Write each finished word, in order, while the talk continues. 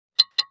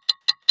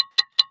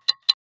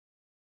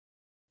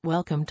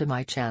Welcome to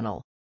my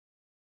channel.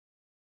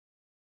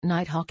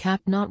 Nighthawk App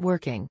Not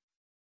Working.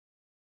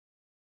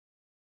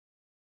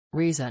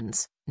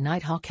 Reasons: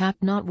 Nighthawk App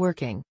Not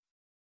Working.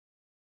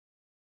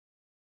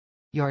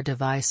 Your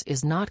device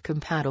is not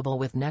compatible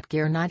with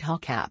Netgear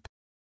Nighthawk app.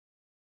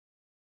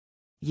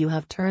 You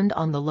have turned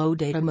on the low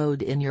data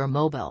mode in your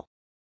mobile.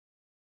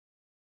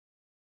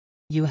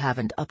 You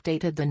haven't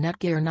updated the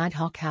Netgear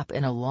Nighthawk app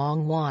in a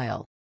long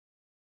while.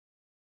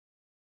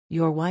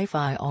 Your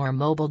Wi-Fi or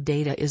mobile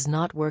data is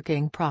not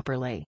working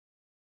properly.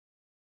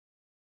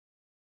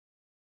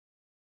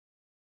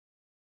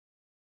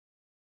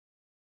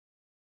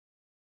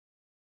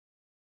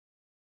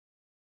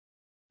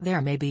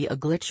 There may be a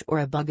glitch or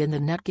a bug in the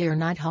Netgear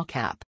Nighthawk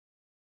app.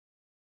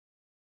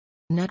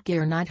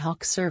 Netgear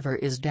Nighthawk server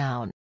is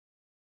down.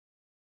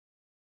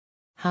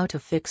 How to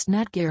fix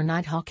Netgear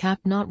Nighthawk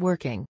app not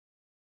working?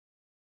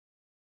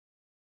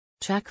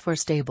 Check for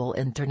stable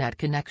internet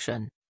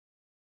connection.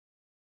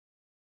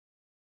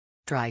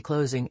 Try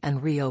closing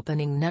and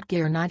reopening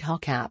Netgear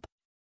Nighthawk app.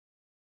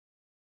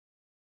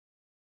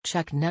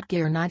 Check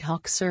Netgear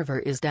Nighthawk server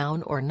is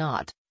down or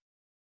not.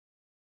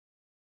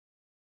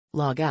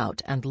 Log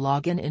out and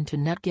log in into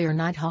Netgear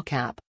Nighthawk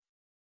app.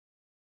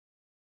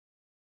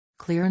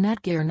 Clear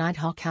Netgear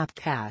Nighthawk app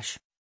cache.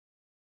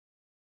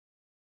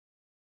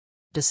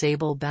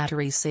 Disable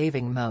battery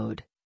saving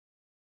mode.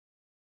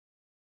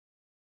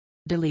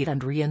 Delete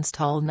and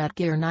reinstall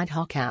Netgear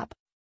Nighthawk app.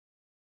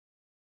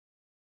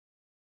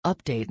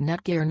 Update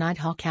Netgear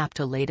Nighthawk app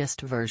to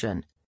latest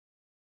version.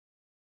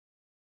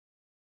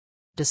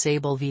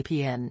 Disable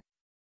VPN.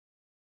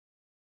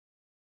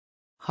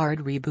 Hard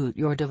reboot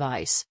your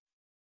device.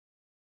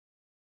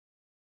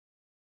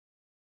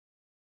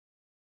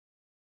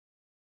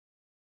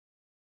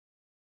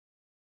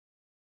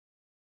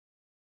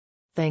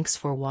 Thanks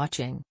for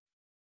watching.